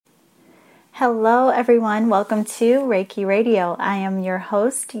Hello everyone, welcome to Reiki Radio. I am your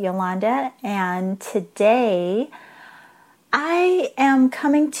host, Yolanda, and today I am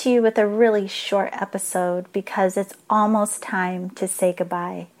coming to you with a really short episode because it's almost time to say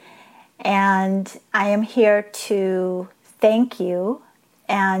goodbye. And I am here to thank you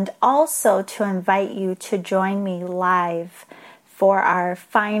and also to invite you to join me live for our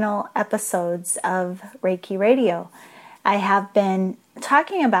final episodes of Reiki Radio. I have been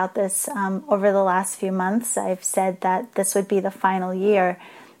talking about this over the last few months. I've said that this would be the final year,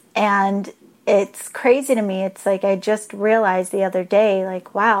 and it's crazy to me. It's like I just realized the other day,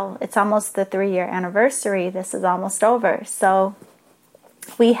 like, wow, it's almost the 3-year anniversary. This is almost over. So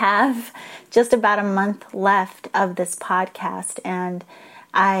we have just about a month left of this podcast, and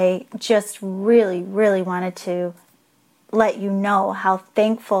I just really wanted to let you know how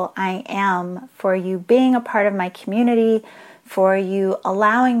thankful I am for you being a part of my community, for you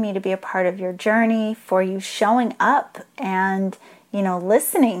allowing me to be a part of your journey, for you showing up and,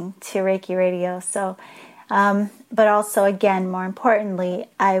 listening to Reiki Radio. So, but also, again, more importantly,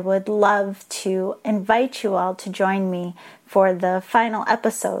 I would love to invite you all to join me for the final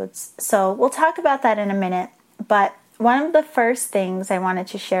episodes. So we'll talk about that in a minute. But one of the first things I wanted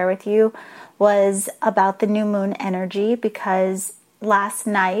to share with you was about the new moon energy, because last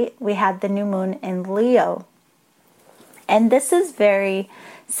night we had the new moon in Leo. And this is very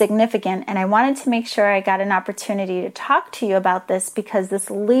significant, and I wanted to make sure I got an opportunity to talk to you about this, because this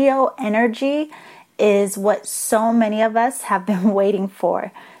Leo energy is what so many of us have been waiting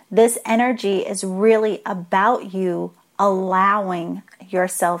for. This energy is really about you allowing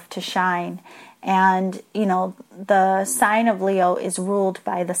yourself to shine. And, the sign of Leo is ruled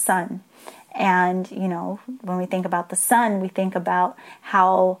by the sun. And, when we think about the sun, we think about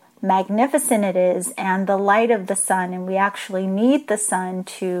how magnificent it is and the light of the sun. And we actually need the sun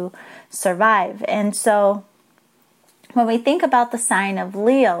to survive. And so when we think about the sign of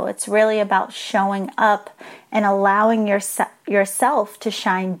Leo, it's really about showing up and allowing yourself to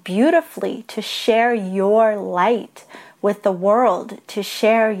shine beautifully, to share your light with the world, to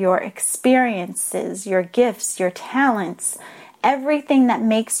share your experiences, your gifts, your talents, everything that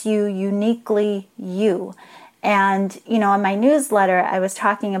makes you uniquely you. And, in my newsletter, I was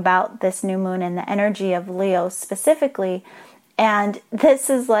talking about this new moon and the energy of Leo specifically. And this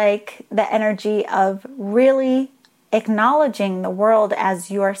is like the energy of really acknowledging the world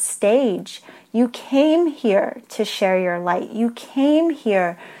as your stage. You came here to share your light. You came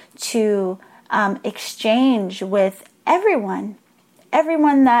here to exchange with everyone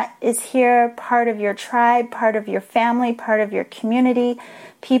that is here, part of your tribe, part of your family, part of your community,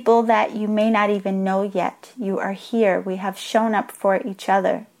 people that you may not even know yet. You are here. We have shown up for each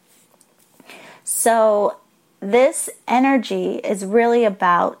other. So this energy is really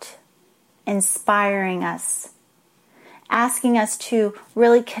about inspiring us, asking us to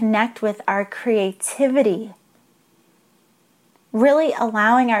really connect with our creativity, really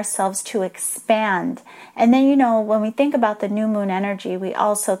allowing ourselves to expand. And then, when we think about the new moon energy, we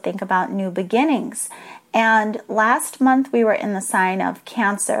also think about new beginnings. And last month we were in the sign of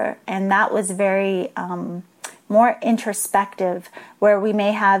Cancer, and that was very more introspective, where we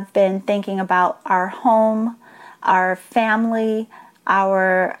may have been thinking about our home, our family,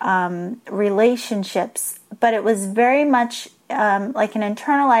 our relationships. But it was very much like an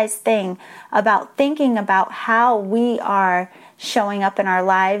internalized thing about thinking about how we are showing up in our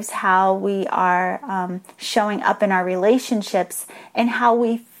lives, how we are showing up in our relationships, and how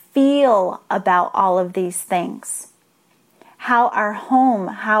we feel about all of these things. How our home,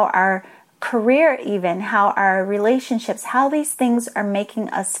 how our career even, how our relationships, how these things are making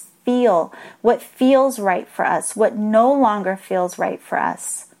us feel, what feels right for us, what no longer feels right for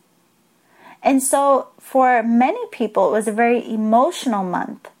us. And so for many people, it was a very emotional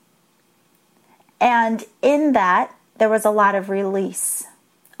month. And in that, there was a lot of release,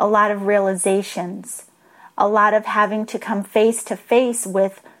 a lot of realizations, a lot of having to come face to face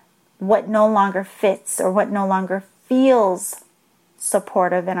with what no longer fits or what no longer feels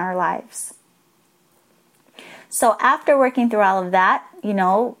supportive in our lives. So after working through all of that,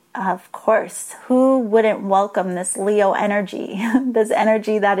 of course, who wouldn't welcome this Leo energy, this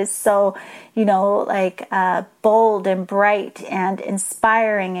energy that is so, bold and bright and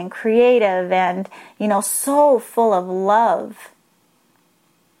inspiring and creative and, so full of love.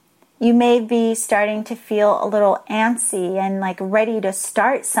 You may be starting to feel a little antsy and ready to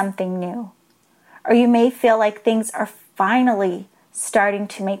start something new. Or you may feel like things are finally starting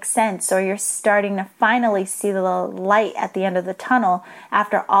to make sense, or you're starting to finally see the light at the end of the tunnel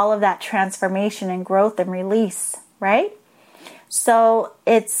after all of that transformation and growth and release, right? So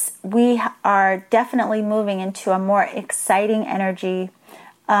we are definitely moving into a more exciting energy,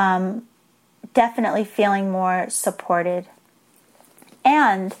 definitely feeling more supported.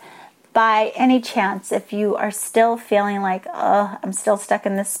 And by any chance, if you are still feeling like, I'm still stuck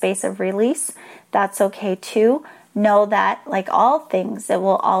in this space of release, that's okay too. Know that, like all things, it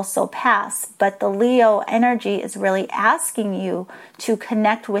will also pass. But the Leo energy is really asking you to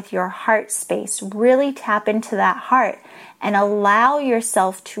connect with your heart space. Really tap into that heart and allow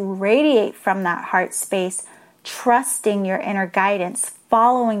yourself to radiate from that heart space, trusting your inner guidance,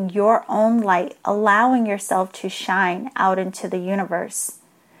 following your own light, allowing yourself to shine out into the universe.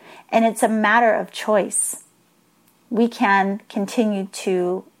 And it's a matter of choice. We can continue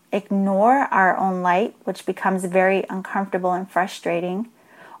to ignore our own light, which becomes very uncomfortable and frustrating,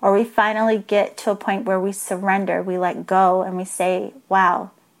 or we finally get to a point where we surrender, we let go, and we say,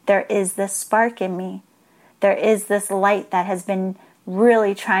 wow, there is this spark in me. There is this light that has been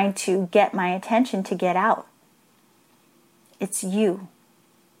really trying to get my attention to get out. It's you.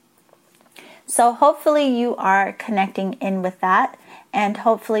 So hopefully you are connecting in with that, and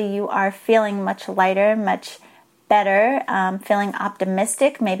hopefully you are feeling much lighter, much better, feeling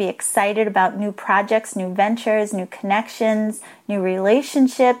optimistic, maybe excited about new projects, new ventures, new connections, new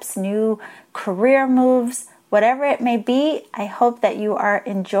relationships, new career moves, whatever it may be. I hope that you are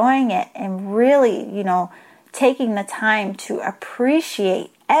enjoying it and really, taking the time to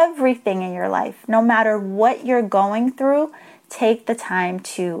appreciate everything in your life. No matter what you're going through, take the time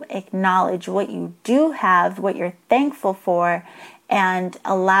to acknowledge what you do have, what you're thankful for, and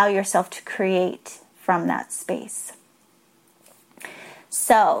allow yourself to create from that space.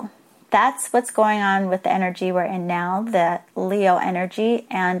 So that's what's going on with the energy we're in now, the Leo energy.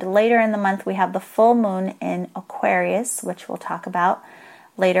 And later in the month, we have the full moon in Aquarius, which we'll talk about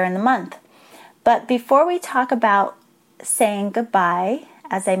later in the month. But before we talk about saying goodbye,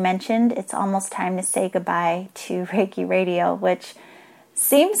 as I mentioned, it's almost time to say goodbye to Reiki Radio, which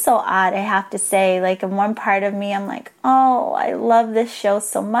seems so odd, I have to say. Like, in one part of me, I'm like, oh, I love this show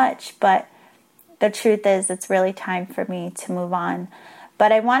so much. But the truth is, it's really time for me to move on.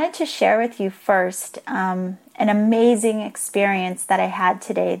 But I wanted to share with you first an amazing experience that I had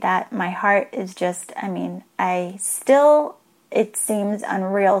today that my heart is just, it seems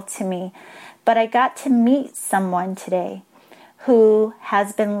unreal to me. But I got to meet someone today who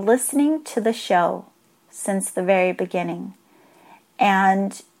has been listening to the show since the very beginning.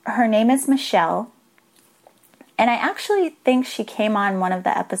 And her name is Michelle. And I actually think she came on one of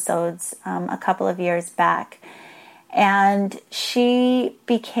the episodes a couple of years back. And she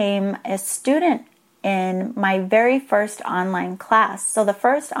became a student in my very first online class. So the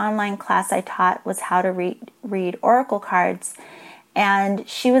first online class I taught was how to read oracle cards. And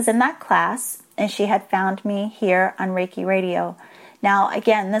she was in that class, and she had found me here on Reiki Radio. Now,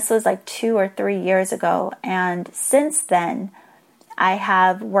 again, this was like 2 or 3 years ago. And since then, I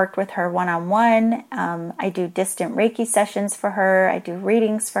have worked with her one-on-one. I do distant Reiki sessions for her. I do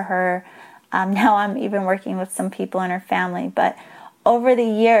readings for her. Now I'm even working with some people in her family. But over the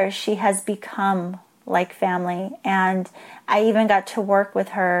years, she has become like family. And I even got to work with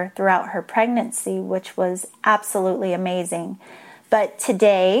her throughout her pregnancy, which was absolutely amazing. But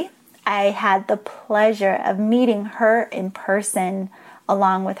today, I had the pleasure of meeting her in person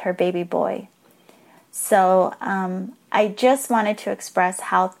along with her baby boy. So I just wanted to express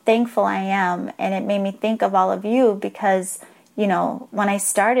how thankful I am, and it made me think of all of you because, when I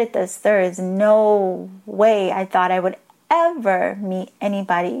started this, there is no way I thought I would ever meet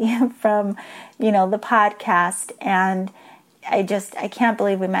anybody from, the podcast, and I can't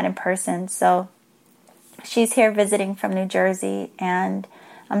believe we met in person. So she's here visiting from New Jersey, and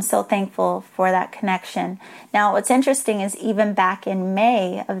I'm so thankful for that connection. Now, what's interesting is even back in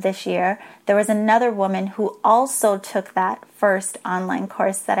May of this year, there was another woman who also took that first online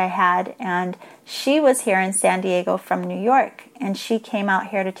course that I had, and she was here in San Diego from New York, and she came out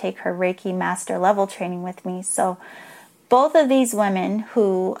here to take her Reiki Master Level training with me. So both of these women,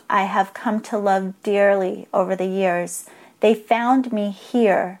 who I have come to love dearly over the years, they found me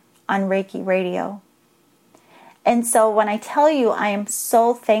here on Reiki Radio. And so when I tell you I am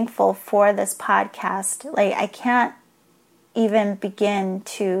so thankful for this podcast, I can't even begin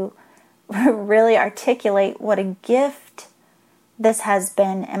to really articulate what a gift this has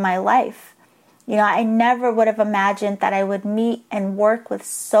been in my life. I never would have imagined that I would meet and work with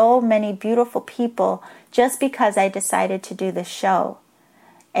so many beautiful people just because I decided to do this show.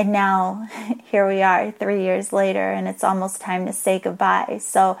 And now here we are 3 years later, and it's almost time to say goodbye.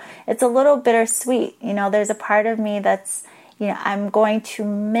 So it's a little bittersweet. There's a part of me that's, I'm going to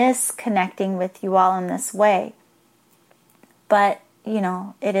miss connecting with you all in this way. but,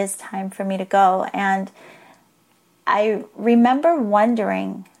 it is time for me to go. And I remember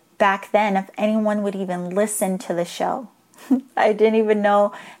wondering back then if anyone would even listen to the show. I didn't even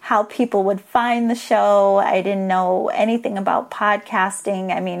know how people would find the show. I didn't know anything about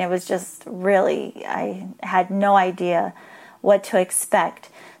podcasting. I mean, it was just really, I had no idea what to expect.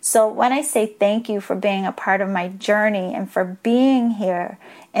 So when I say thank you for being a part of my journey and for being here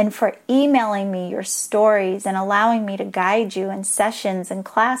and for emailing me your stories and allowing me to guide you in sessions and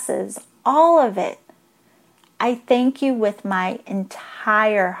classes, all of it, I thank you with my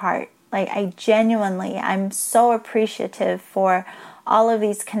entire heart. Like, I'm so appreciative for all of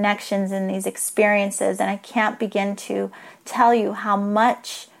these connections and these experiences. And I can't begin to tell you how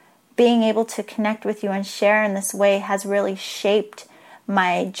much being able to connect with you and share in this way has really shaped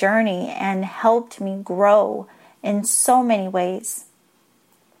my journey and helped me grow in so many ways.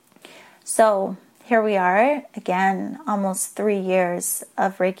 So here we are again, almost 3 years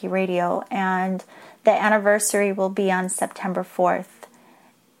of Reiki Radio, and the anniversary will be on September 4th.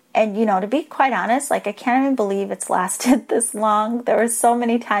 And, to be quite honest, I can't even believe it's lasted this long. There were so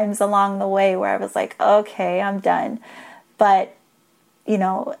many times along the way where I was like, okay, I'm done. But,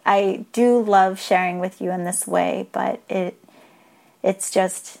 I do love sharing with you in this way, but it's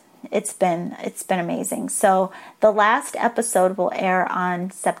been amazing. So the last episode will air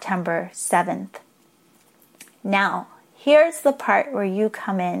on September 7th. Now, here's the part where you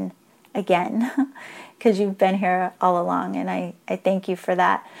come in again, because you've been here all along, and I thank you for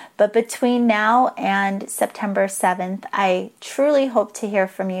that. But between now and September 7th, I truly hope to hear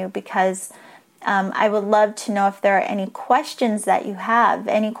from you, because I would love to know if there are any questions that you have,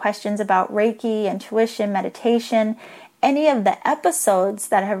 any questions about Reiki, intuition, meditation, any of the episodes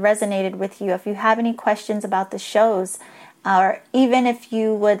that have resonated with you. If you have any questions about the shows, or even if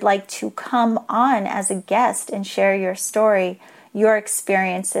you would like to come on as a guest and share your story, your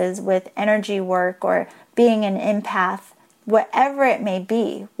experiences with energy work or being an empath, whatever it may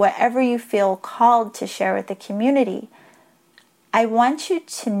be, whatever you feel called to share with the community, I want you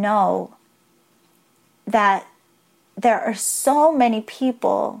to know that there are so many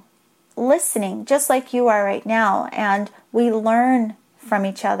people listening, just like you are right now, and we learn from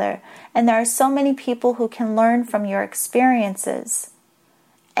each other. And there are so many people who can learn from your experiences,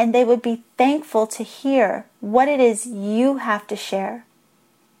 and they would be thankful to hear what it is you have to share.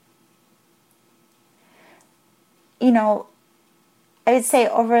 I would say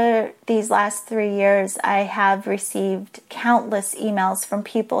over these last 3 years, I have received countless emails from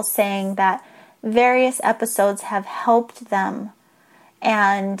people saying that various episodes have helped them.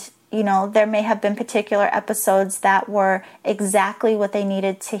 And, there may have been particular episodes that were exactly what they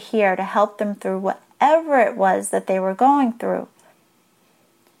needed to hear to help them through whatever it was that they were going through.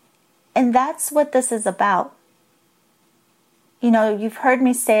 And that's what this is about. You've heard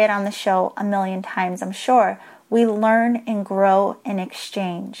me say it on the show a million times, I'm sure. We learn and grow in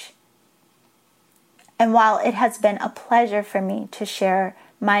exchange. And while it has been a pleasure for me to share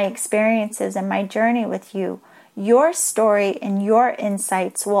my experiences and my journey with you, your story and your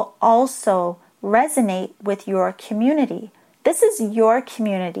insights will also resonate with your community. This is your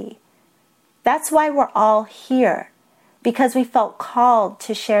community. That's why we're all here, because we felt called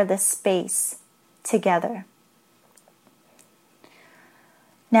to share this space together.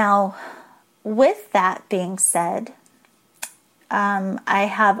 Now, with that being said, I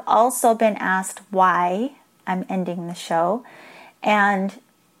have also been asked why I'm ending the show. And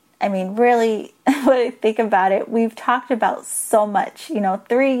really, when I think about it, we've talked about so much,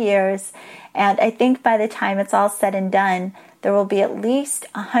 3 years. And I think by the time it's all said and done, there will be at least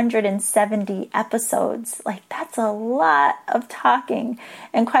 170 episodes. That's a lot of talking.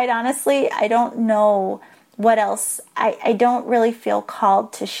 And quite honestly, I don't know what else. I don't really feel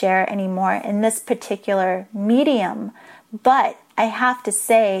called to share anymore in this particular medium. But I have to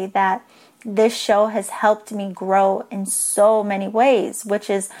say that this show has helped me grow in so many ways, which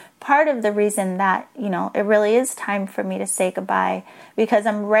is part of the reason that, it really is time for me to say goodbye, because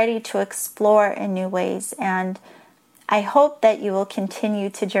I'm ready to explore in new ways. And I hope that you will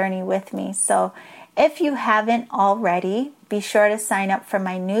continue to journey with me. So if you haven't already, be sure to sign up for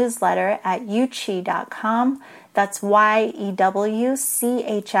my newsletter at yewchi.com. That's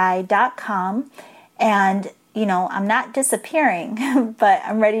YEWCHI.com. And I'm not disappearing, but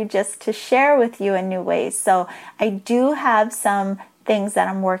I'm ready just to share with you in new ways. So I do have some things that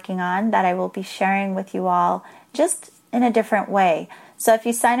I'm working on that I will be sharing with you all just in a different way. So if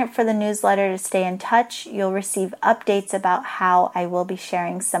you sign up for the newsletter to stay in touch, you'll receive updates about how I will be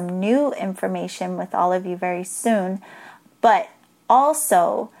sharing some new information with all of you very soon. But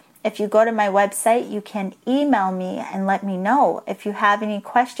also, if you go to my website, you can email me and let me know. If you have any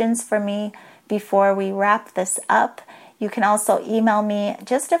questions for me before we wrap this up, you can also email me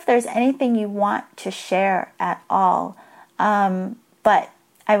just if there's anything you want to share at all. But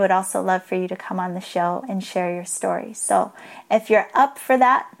I would also love for you to come on the show and share your story. So if you're up for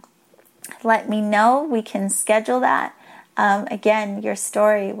that, let me know. We can schedule that. Again, your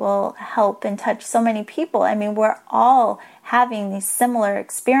story will help and touch so many people. I mean, we're all having these similar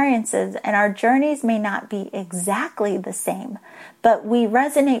experiences, and our journeys may not be exactly the same, but we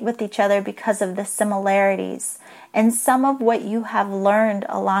resonate with each other because of the similarities. And some of what you have learned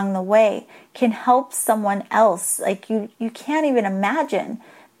along the way can help someone else. Like you can't even imagine.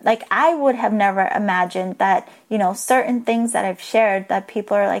 Like I would have never imagined that, certain things that I've shared that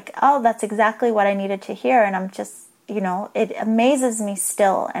people are like, oh, that's exactly what I needed to hear. And I'm just, it amazes me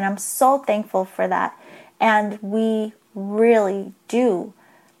still. And I'm so thankful for that. And we really do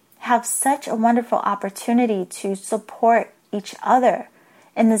have such a wonderful opportunity to support each other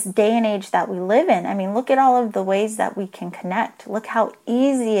in this day and age that we live in. I mean, look at all of the ways that we can connect. Look how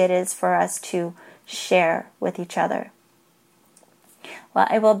easy it is for us to share with each other. Well,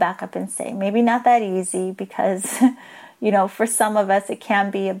 I will back up and say maybe not that easy because, for some of us it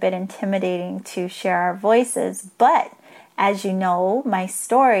can be a bit intimidating to share our voices. But as you know, my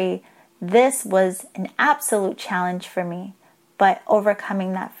story, this was an absolute challenge for me. But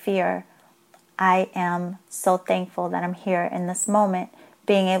overcoming that fear, I am so thankful that I'm here in this moment,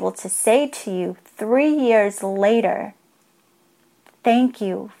 being able to say to you 3 years later, thank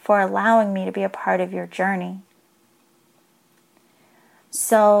you for allowing me to be a part of your journey.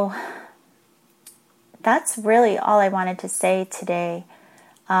 So that's really all I wanted to say today.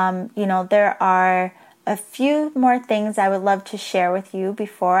 There are a few more things I would love to share with you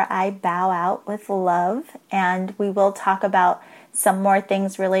before I bow out with love. And we will talk about some more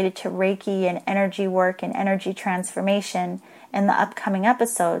things related to Reiki and energy work and energy transformation in the upcoming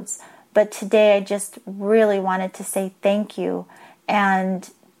episodes. But today I just really wanted to say thank you. And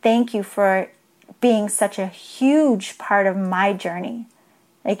thank you for being such a huge part of my journey.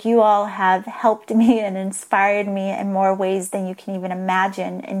 Like you all have helped me and inspired me in more ways than you can even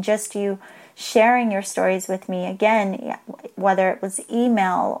imagine. And just you sharing your stories with me, again, whether it was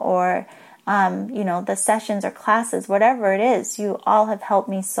email or, the sessions or classes, whatever it is, you all have helped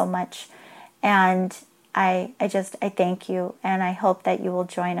me so much. And I thank you. And I hope that you will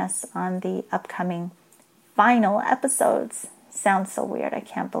join us on the upcoming final episodes. Sounds so weird. I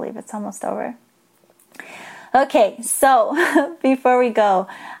can't believe it's almost over. Okay, so before we go,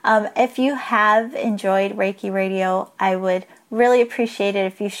 if you have enjoyed Reiki Radio, I would really appreciate it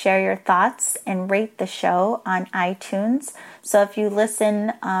if you share your thoughts and rate the show on iTunes. So if you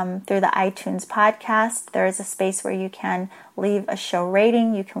listen through the iTunes podcast, there is a space where you can leave a show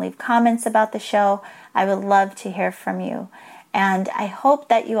rating. You can leave comments about the show. I would love to hear from you. And I hope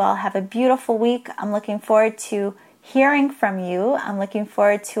that you all have a beautiful week. I'm looking forward to hearing from you. I'm looking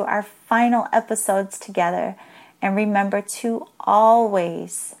forward to our final episodes together. And remember to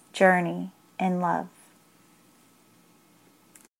always journey in love.